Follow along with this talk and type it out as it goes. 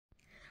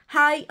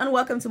Hi and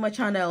welcome to my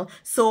channel.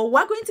 So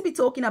we're going to be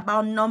talking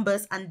about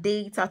numbers and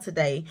data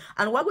today,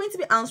 and we're going to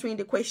be answering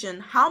the question,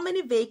 how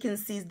many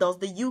vacancies does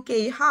the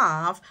UK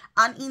have,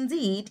 and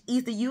indeed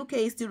is the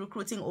UK still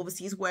recruiting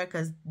overseas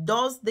workers?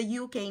 Does the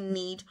UK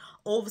need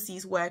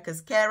overseas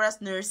workers, carers,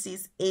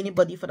 nurses,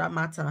 anybody for that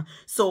matter?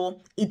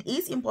 So it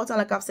is important,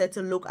 like I've said,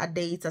 to look at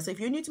data. So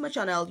if you're new to my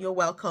channel, you're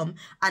welcome.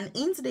 And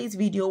in today's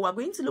video, we're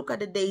going to look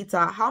at the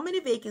data. How many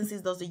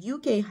vacancies does the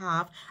UK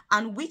have,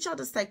 and which are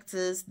the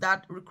sectors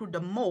that recruit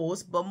the most?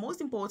 But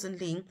most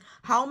importantly,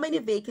 how many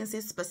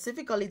vacancies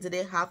specifically do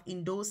they have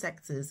in those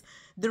sectors?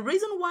 The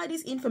reason why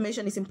this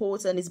information is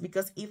important is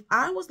because if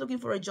I was looking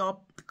for a job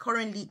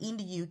currently in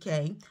the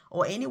UK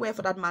or anywhere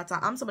for that matter,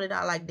 I'm somebody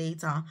that I like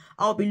data,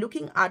 I'll be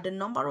looking at the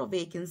number of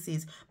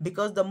vacancies,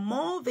 because the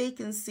more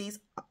vacancies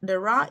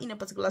there are in a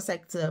particular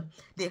sector,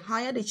 the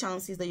higher the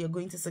chances that you're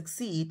going to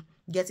succeed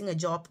getting a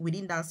job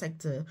within that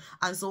sector.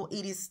 And so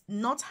it is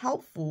not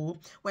helpful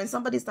when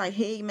somebody's like,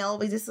 hey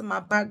Melvis, this is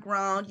my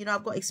background, you know,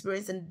 I've got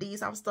experience in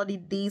this, I've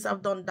studied this,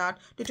 I've done that.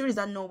 The truth is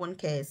that no one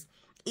cares.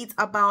 It's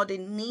about the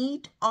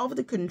need of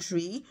the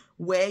country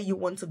where you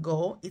want to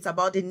go. It's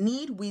about the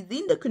need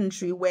within the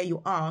country where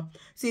you are.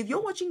 So if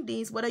you're watching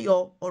this, whether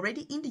you're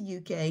already in the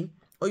UK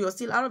or you're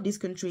still out of this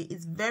country,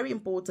 it's very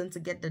important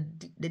to get the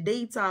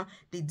data,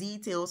 the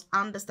details,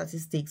 and the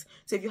statistics.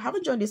 So if you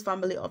haven't joined this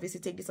family, obviously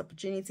take this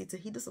opportunity to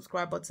hit the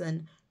subscribe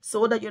button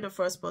so that you're the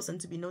first person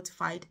to be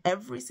notified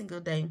every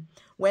single day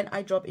when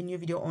I drop a new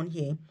video on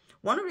here.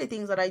 One of the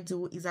things that I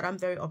do is that I'm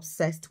very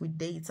obsessed with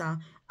data.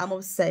 I'm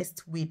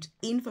obsessed with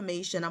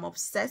information. I'm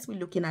obsessed with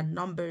looking at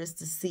numbers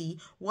to see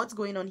what's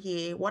going on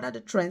here. What are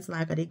the trends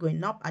like? Are they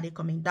going up? Are they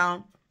coming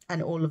down?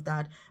 And all of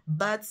that.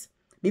 But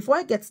before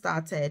I get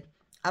started,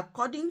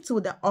 according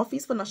to the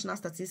Office for National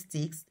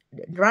Statistics,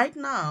 right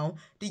now,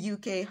 the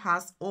UK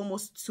has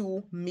almost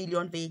 2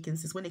 million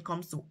vacancies when it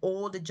comes to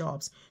all the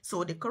jobs.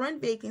 So the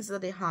current vacancies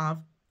that they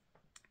have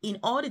in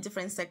all the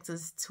different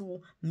sectors,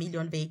 2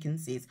 million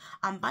vacancies.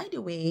 And by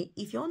the way,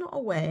 if you're not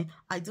aware,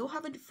 I do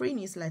have a free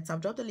newsletter.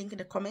 I've dropped a link in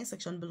the comment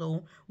section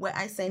below where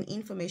I send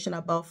information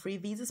about free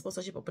visa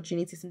sponsorship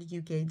opportunities in the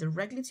UK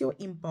directly to your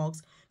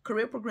inbox,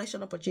 career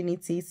progression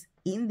opportunities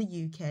in the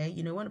UK.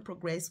 You know, you want to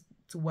progress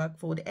to work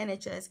for the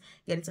NHS,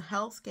 get into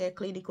healthcare,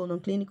 clinical,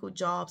 non-clinical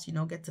jobs, you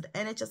know, get to the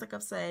NHS, like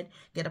I've said,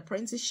 get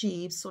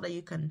apprenticeships so that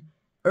you can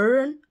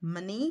earn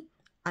money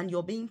and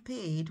you're being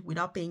paid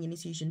without paying any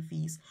tuition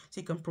fees,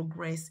 so you can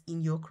progress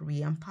in your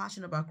career. I'm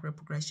passionate about career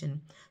progression.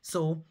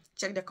 So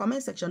check the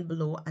comment section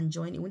below and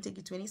join. It won't take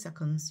you 20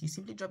 seconds. You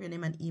simply drop your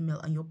name and email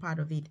and you're part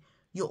of it.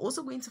 You're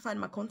also going to find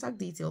my contact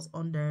details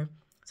on there.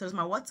 So there's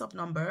my WhatsApp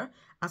number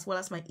as well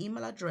as my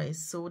email address,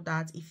 so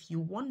that if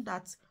you want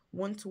that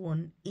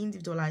one-to-one,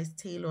 individualized,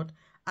 tailored,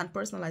 and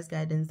personalized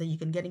guidance, then you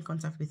can get in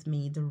contact with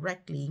me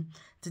directly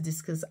to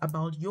discuss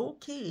about your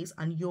case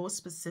and your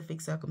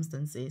specific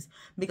circumstances.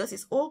 Because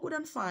it's all good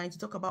and fine to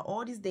talk about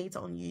all this data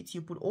on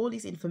YouTube, put all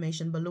this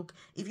information, but look,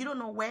 if you don't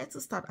know where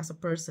to start as a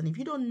person, if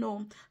you don't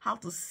know how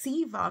to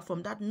sieve out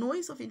from that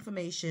noise of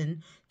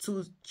information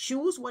to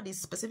choose what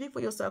is specific for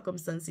your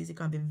circumstances, it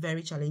can be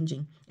very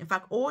challenging. In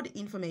fact, all the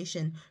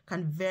information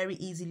can very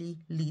easily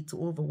lead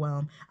to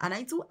overwhelm. And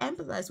I do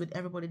empathize with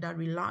everybody that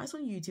relies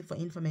on YouTube for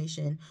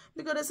information,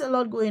 because there's a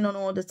lot going on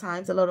all the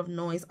time, a lot of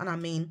noise, and I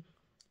mean,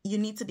 you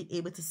need to be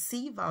able to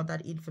sieve out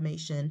that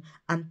information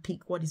and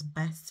pick what is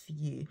best for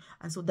you.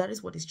 And so that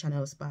is what this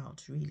channel is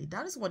about, really.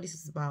 That is what this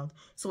is about.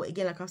 So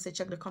again, like I said,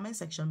 check the comment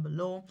section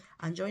below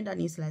and join that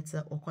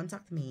newsletter or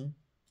contact me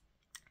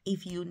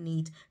if you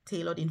need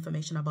tailored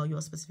information about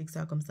your specific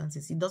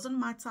circumstances. It doesn't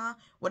matter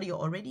whether you're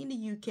already in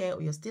the UK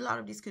or you're still out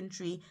of this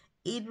country.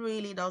 It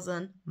really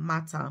doesn't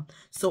matter.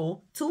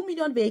 So 2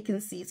 million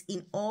vacancies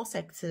in all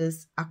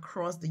sectors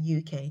across the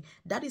UK.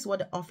 That is what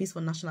the Office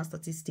for National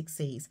Statistics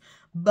says.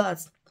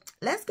 But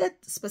let's get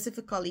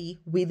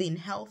specifically within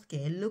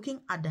healthcare,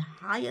 looking at the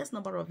highest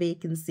number of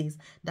vacancies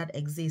that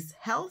exist.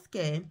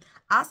 Healthcare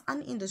as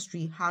an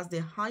industry has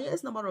the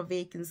highest number of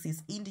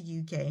vacancies in the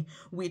UK,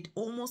 with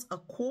almost a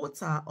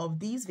quarter of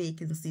these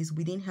vacancies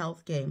within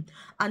healthcare.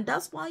 And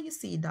that's why you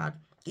see that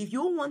if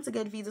you want to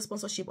get visa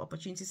sponsorship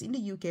opportunities in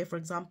the UK, for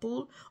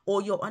example,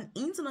 or you're an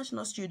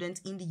international student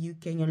in the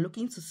UK and you're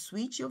looking to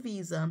switch your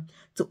visa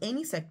to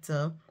any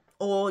sector,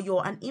 or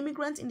you're an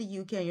immigrant in the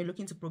UK and you're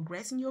looking to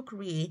progress in your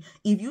career,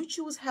 if you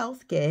choose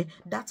healthcare,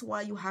 that's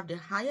why you have the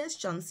highest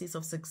chances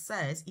of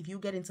success if you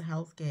get into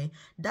healthcare.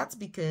 That's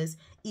because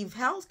if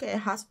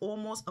healthcare has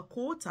almost a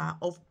quarter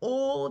of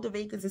all the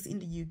vacancies in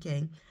the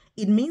UK,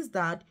 it means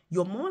that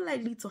you're more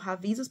likely to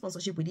have visa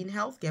sponsorship within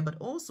healthcare, but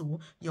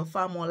also you're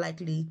far more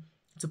likely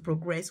to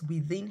progress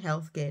within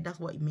healthcare. That's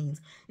what it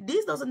means.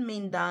 This doesn't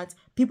mean that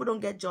people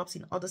don't get jobs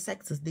in other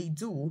sectors. They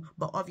do,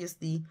 but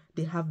obviously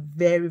they have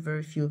very,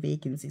 very few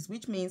vacancies,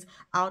 which means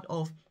out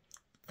of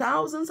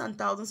thousands and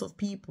thousands of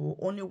people,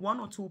 only 1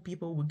 or 2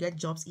 people will get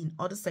jobs in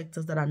other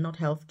sectors that are not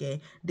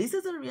healthcare. This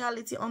is a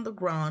reality on the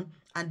ground,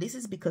 and this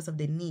is because of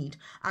the need.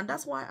 And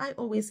that's why I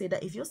always say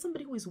that if you're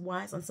somebody who is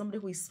wise and somebody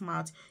who is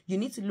smart, you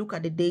need to look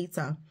at the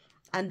data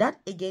And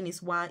that again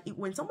is why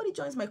when somebody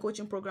joins my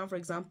coaching program, for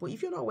example,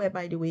 if you're not aware,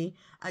 by the way,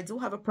 I do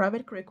have a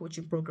private career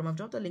coaching program. I've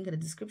dropped a link in the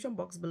description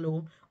box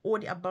below or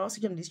the about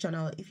section of this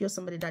channel. If you're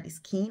somebody that is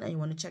keen and you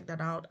want to check that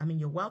out, I mean,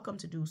 you're welcome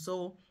to do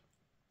so.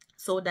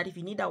 So that if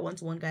you need that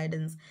one-to-one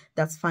guidance,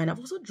 that's fine. I've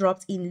also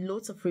dropped in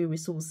loads of free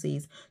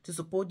resources to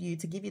support you,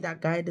 to give you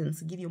that guidance,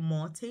 to give you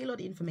more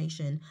tailored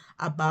information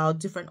about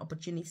different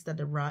opportunities that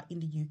there are in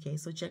the UK.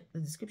 So check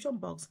the description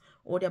box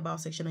or the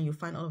about section and you'll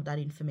find all of that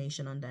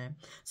information on there.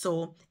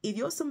 So if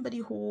you're somebody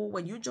who,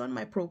 when you join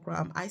my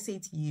program, I say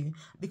to you,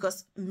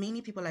 because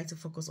many people like to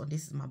focus on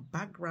this is my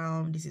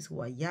background, this is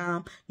who I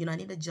am, you know, I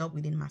need a job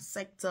within my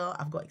sector,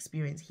 I've got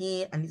experience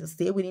here, I need to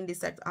stay within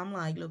this sector. I'm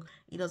like, look,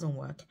 it doesn't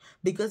work,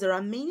 because there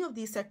are many of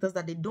these sectors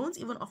that they don't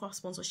even offer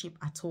sponsorship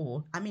at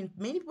all. I mean,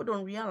 many people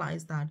don't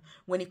realize that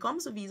when it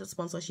comes to visa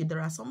sponsorship, there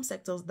are some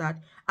sectors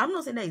that, I'm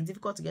not saying that it's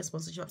difficult to get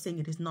sponsorship, I'm saying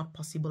it is not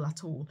possible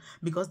at all,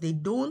 because they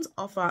don't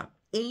offer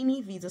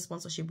any visa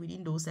sponsorship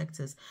within those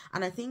sectors.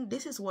 And I think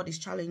this is what is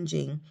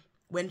challenging.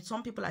 When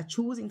some people are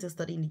choosing to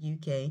study in the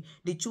UK,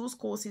 they choose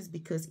courses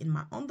because in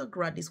my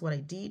undergrad, this is what I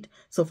did.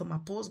 So for my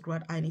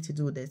postgrad, I need to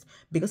do this.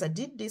 Because I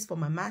did this for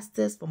my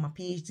master's, for my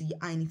PhD,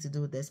 I need to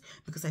do this.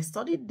 Because I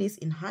studied this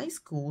in high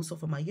school, so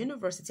for my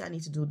university, I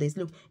need to do this.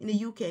 Look, in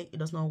the UK, it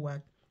does not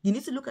work. You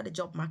need to look at the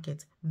job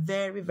market.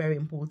 Very, very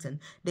important.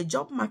 The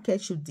job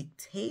market should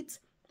dictate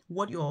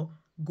what you're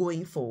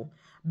going for,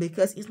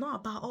 because it's not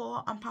about,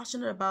 oh, I'm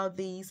passionate about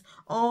this,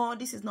 oh,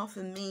 this is not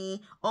for me,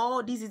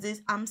 oh, this is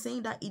this. I'm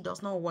saying that it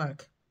does not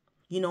work.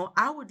 You know,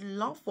 I would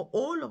love for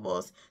all of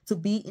us to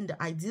be in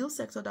the ideal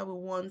sector that we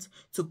want,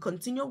 to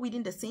continue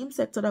within the same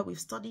sector that we've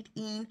studied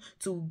in,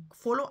 to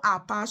follow our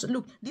passion.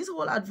 Look, this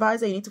whole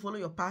advice that you need to follow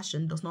your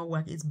passion does not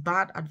work. It's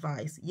bad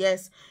advice.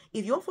 Yes,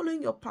 if you're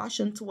following your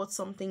passion towards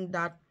something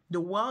that the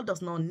world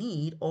does not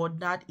need, or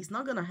that is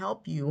not going to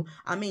help you,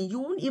 I mean, you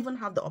won't even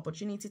have the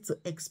opportunity to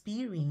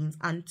experience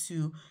and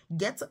to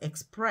get to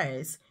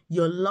express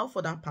your love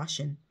for that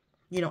passion.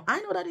 You know, I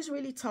know that is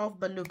really tough,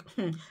 but look,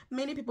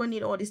 many people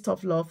need all this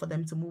tough love for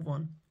them to move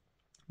on.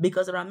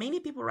 Because there are many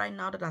people right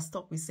now that are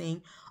stuck with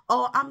saying,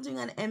 oh, I'm doing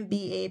an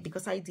MBA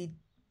because I did,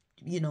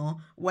 you know,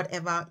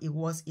 whatever it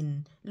was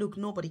in. Look,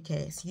 nobody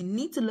cares. You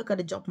need to look at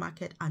the job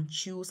market and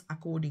choose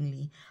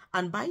accordingly.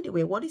 And by the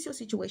way, what is your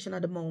situation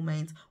at the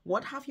moment?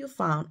 What have you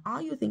found?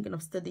 Are you thinking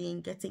of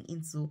studying, getting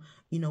into,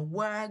 you know,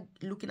 work,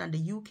 looking at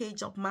the UK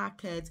job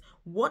market?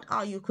 What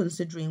are you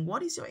considering?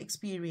 What is your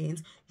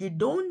experience? You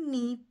don't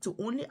need to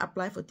only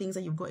apply for things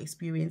that you've got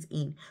experience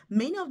in.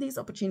 Many of these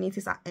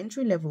opportunities are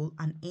entry level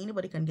and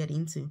anybody can get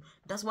into.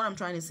 That's what I'm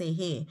trying to say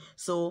here.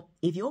 So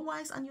if you're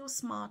wise and you're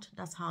smart,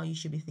 that's how you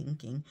should be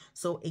thinking.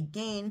 So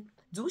again,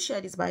 do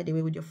share this, by the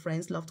way, with your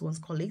friends, loved ones,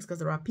 colleagues, because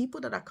there are people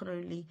that are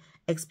currently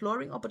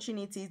exploring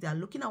opportunities. They are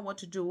looking at what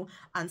to do,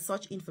 and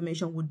such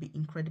information would be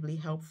incredibly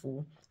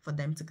helpful for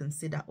them to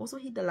consider. Also,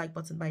 hit the like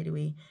button, by the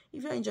way,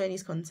 if you're enjoying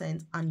this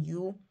content and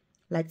you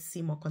like to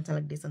see more content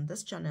like this on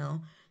this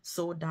channel,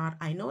 so that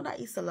I know that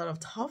it's a lot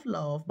of tough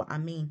love, but I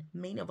mean,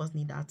 many of us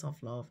need that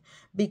tough love,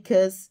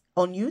 because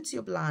on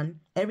YouTube land,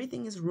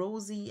 everything is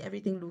rosy,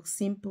 everything looks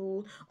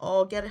simple,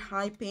 or get a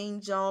high-paying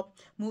job,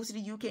 move to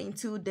the UK in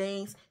 2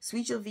 days,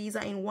 switch your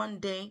visa in 1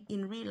 day.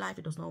 In real life,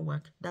 it does not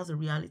work. That's a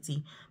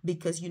reality,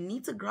 because you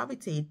need to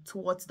gravitate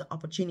towards the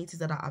opportunities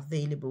that are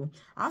available.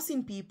 I've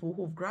seen people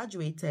who've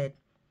graduated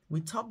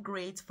with top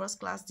grades, first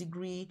class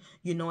degree,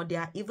 you know, they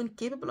are even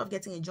capable of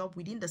getting a job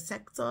within the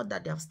sector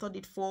that they have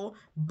studied for,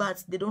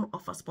 but they don't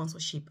offer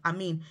sponsorship. I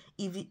mean,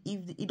 if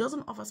it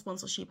doesn't offer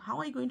sponsorship, how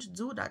are you going to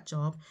do that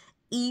job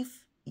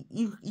if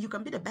you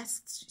can be the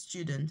best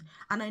student?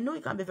 And I know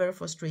it can be very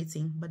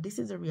frustrating, but this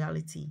is the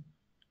reality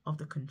of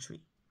the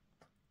country.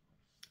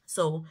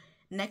 So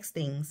next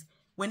things,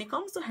 when it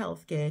comes to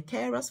healthcare,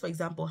 carers, for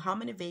example, how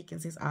many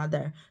vacancies are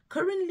there?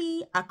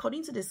 Currently,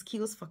 according to the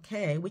Skills for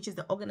Care, which is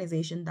the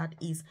organization that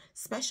is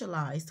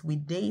specialized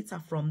with data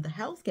from the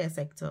healthcare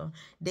sector,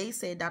 they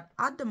say that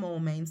at the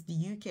moment,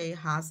 the UK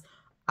has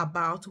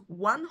about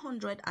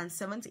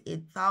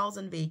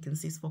 178,000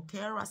 vacancies for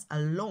carers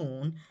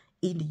alone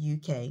in the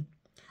UK.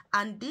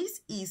 And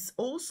this is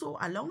also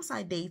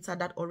alongside data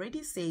that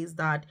already says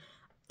that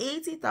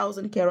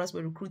 80,000 carers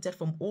were recruited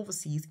from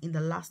overseas in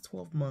the last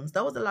 12 months.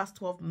 That was the last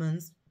 12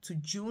 months to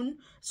June.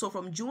 So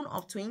from June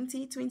of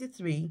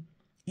 2023,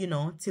 you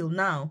know, till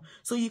now.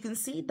 So you can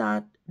see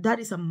that that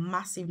is a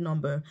massive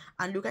number.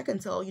 And look, I can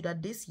tell you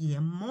that this year,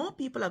 more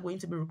people are going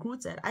to be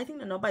recruited. I think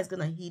the number is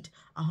going to hit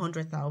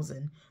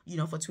 100,000, you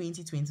know, for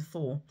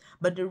 2024.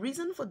 But the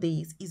reason for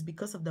this is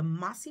because of the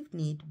massive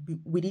need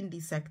within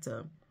this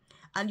sector.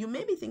 And you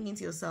may be thinking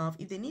to yourself,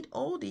 if they need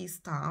all these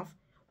staff,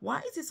 why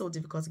is it so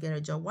difficult to get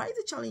a job? Why is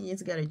it challenging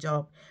to get a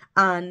job?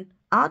 And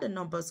are the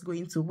numbers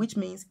going to, which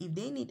means if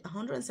they need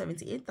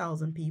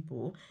 178,000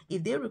 people,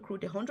 if they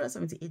recruit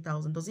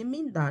 178,000, does it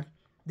mean that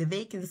the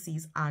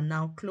vacancies are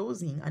now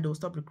closing and they'll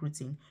stop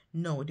recruiting?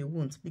 No, they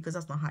won't, because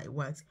that's not how it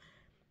works.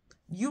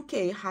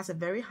 UK has a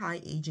very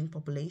high aging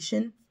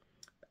population.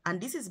 And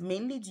this is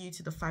mainly due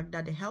to the fact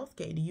that the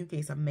healthcare in the UK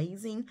is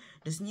amazing.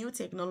 There's new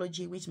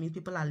technology, which means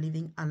people are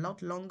living a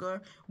lot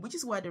longer, which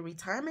is why the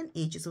retirement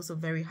age is also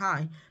very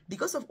high.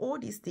 Because of all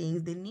these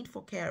things, the need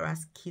for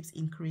carers keeps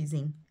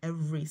increasing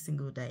every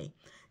single day.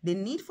 The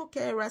need for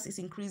carers is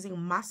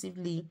increasing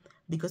massively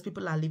because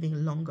people are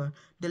living longer.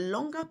 The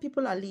longer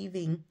people are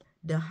living,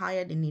 the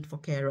higher the need for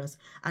carers.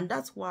 And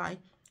that's why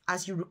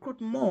as you recruit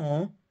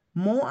more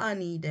are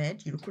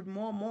needed. You recruit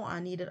more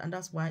are needed. And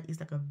that's why it's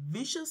like a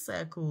vicious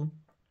circle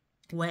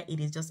where it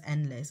is just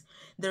endless.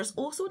 There's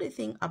also the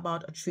thing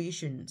about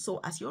attrition.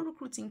 So as you're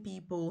recruiting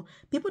people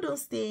don't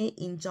stay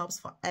in jobs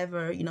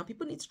forever. You know,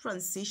 people need to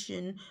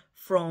transition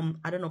from,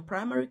 I don't know,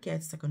 primary care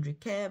to secondary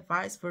care,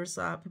 vice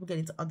versa. People get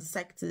into other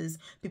sectors.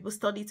 People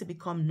study to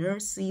become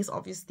nurses,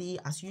 obviously.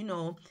 As you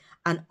know,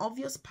 an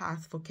obvious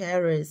path for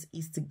carers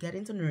is to get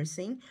into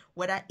nursing,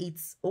 whether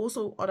it's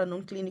also other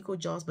non-clinical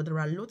jobs, but there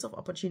are lots of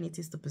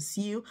opportunities to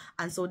pursue.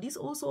 And so this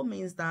also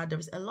means that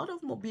there's a lot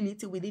of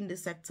mobility within the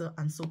sector,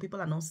 and so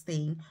people are not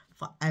staying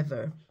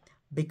forever.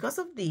 Because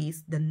of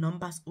this, the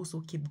numbers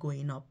also keep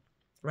going up,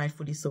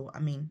 rightfully so. I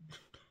mean,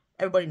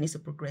 everybody needs to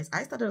progress.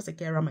 I started as a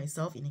carer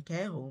myself in a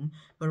care home,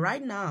 but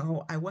right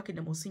now I work in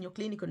the most senior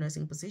clinical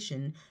nursing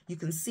position. You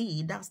can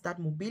see that's that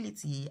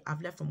mobility.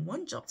 I've left from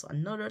one job to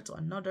another,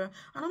 and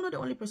I'm not the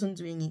only person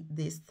doing it.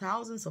 There's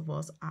thousands of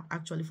us are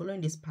actually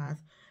following this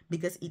path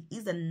because it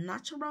is a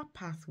natural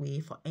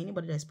pathway for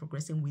anybody that is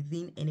progressing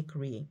within any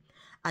career,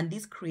 and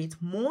this creates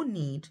more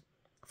need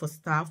for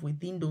staff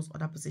within those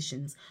other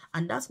positions.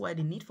 And that's why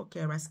the need for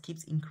carers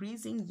keeps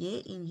increasing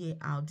year in, year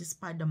out,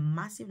 despite the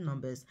massive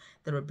numbers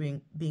that are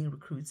being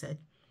recruited.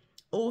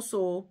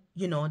 Also,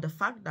 you know, the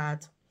fact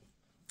that,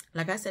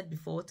 like I said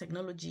before,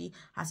 technology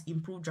has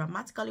improved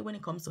dramatically when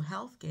it comes to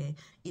healthcare.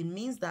 It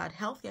means that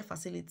healthcare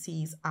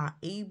facilities are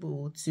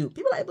people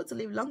are able to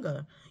live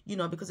longer, you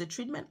know, because the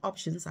treatment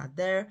options are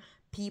there.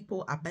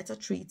 People are better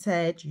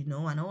treated, you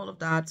know, and all of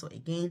that. So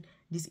again,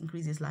 this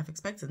increases life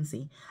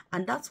expectancy.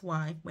 And that's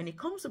why when it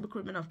comes to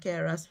recruitment of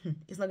carers,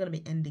 it's not going to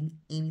be ending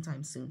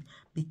anytime soon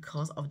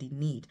because of the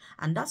need.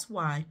 And that's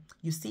why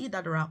you see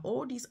that there are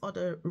all these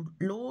other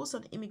laws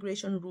and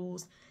immigration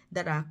rules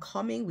that are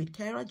coming with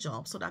carer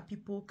jobs so that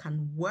people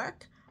can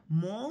work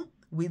more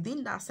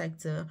within that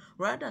sector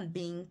rather than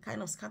being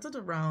kind of scattered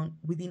around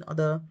within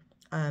other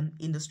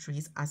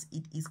industries as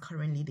it is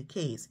currently the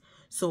case.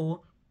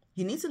 So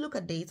you need to look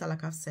at data.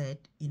 Like I've said,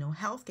 you know,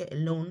 healthcare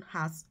alone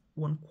has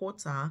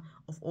 1/4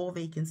 of all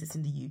vacancies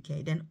in the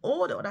UK. Then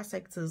all the other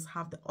sectors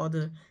have the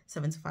other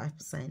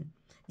 75%.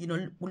 You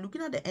know,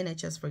 looking at the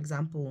NHS, for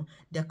example,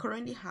 they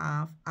currently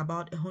have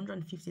about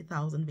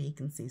 150,000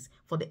 vacancies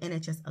for the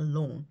NHS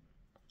alone.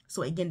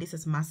 So again, this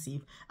is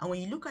massive. And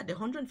when you look at the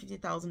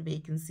 150,000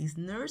 vacancies,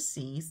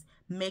 nurses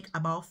make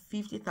about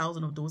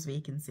 50,000 of those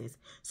vacancies.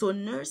 So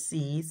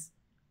nurses,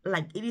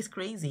 like, it is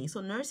crazy.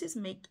 So nurses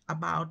make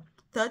about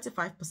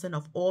 35%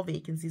 of all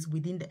vacancies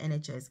within the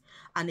NHS.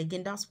 And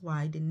again, that's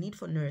why the need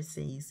for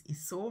nurses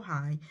is so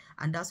high.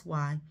 And that's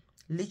why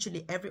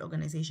literally every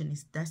organization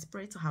is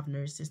desperate to have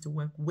nurses to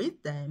work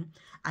with them.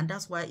 And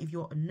that's why if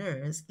you're a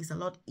nurse, it's a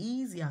lot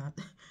easier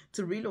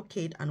to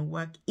relocate and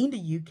work in the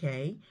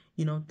UK,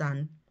 you know,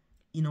 than,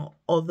 you know,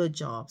 other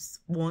jobs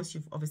once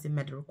you've obviously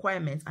met the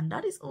requirements. And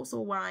that is also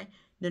why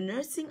the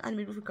Nursing and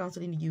Midwifery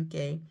Council in the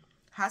UK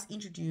has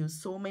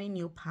introduced so many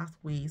new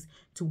pathways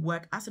to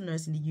work as a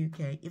nurse in the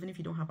UK, even if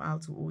you don't have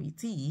IELTS or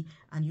OET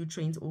and you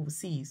trained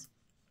overseas.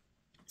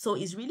 So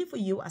it's really for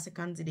you as a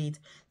candidate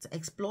to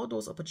explore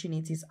those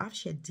opportunities. I've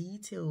shared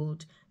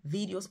detailed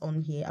videos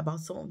on here about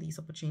some of these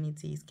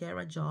opportunities,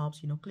 carer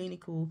jobs, you know,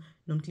 clinical,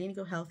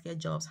 non-clinical healthcare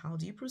jobs. How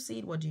do you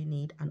proceed? What do you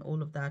need? And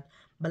all of that.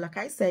 But like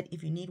I said,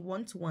 if you need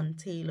one-to-one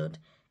tailored,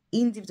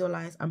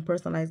 individualized and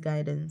personalized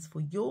guidance for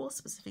your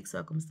specific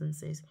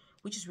circumstances,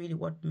 which is really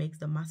what makes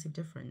the massive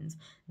difference,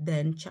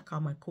 then check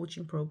out my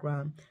coaching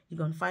program. You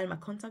can find my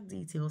contact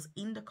details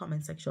in the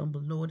comment section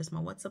below. There's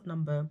my WhatsApp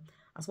number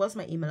as well as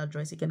my email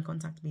address. You can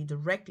contact me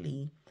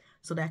directly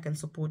so that I can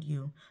support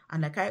you.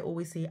 And like I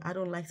always say, I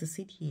don't like to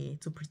sit here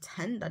to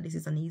pretend that this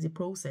is an easy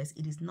process.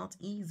 It is not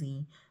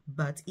easy,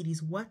 but it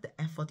is worth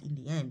the effort in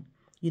the end.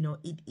 You know,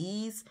 it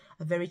is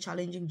a very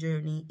challenging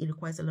journey. It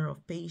requires a lot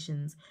of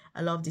patience,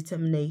 a lot of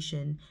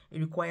determination. It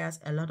requires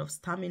a lot of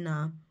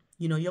stamina.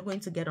 You know, you're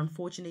going to get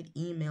unfortunate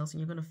emails and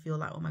you're going to feel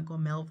like, oh my God,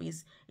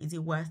 Melvis, is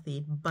it worth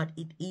it? But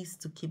it is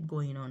to keep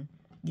going on,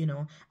 you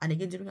know. And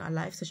again, during our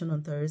live session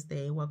on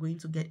Thursday, we're going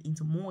to get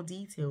into more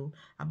detail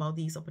about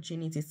these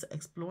opportunities to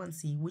explore and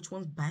see which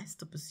one's best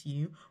to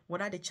pursue.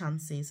 What are the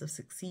chances of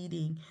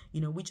succeeding?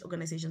 You know, which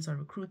organizations are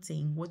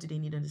recruiting? What do they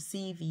need on the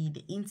CV,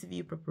 the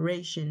interview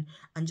preparation,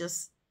 and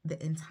just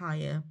the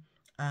entire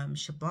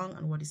shebang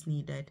and what is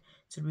needed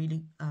to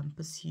really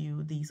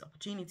pursue these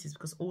opportunities,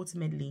 because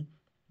ultimately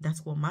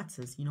that's what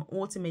matters. You know,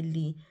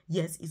 ultimately,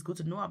 yes, it's good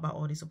to know about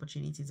all these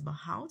opportunities, but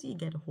how do you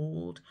get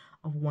hold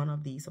of one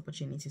of these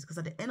opportunities? Because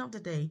at the end of the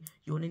day,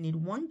 you only need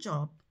one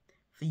job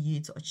for you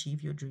to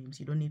achieve your dreams.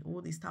 You don't need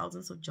all these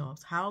thousands of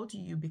jobs. How do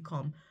you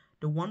become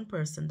the one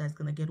person that's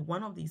going to get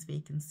one of these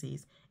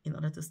vacancies in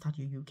order to start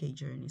your UK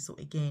journey. So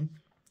again,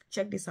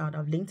 check this out.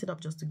 I've linked it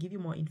up just to give you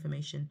more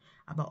information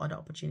about other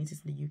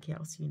opportunities in the UK.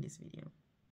 I'll see you in this video.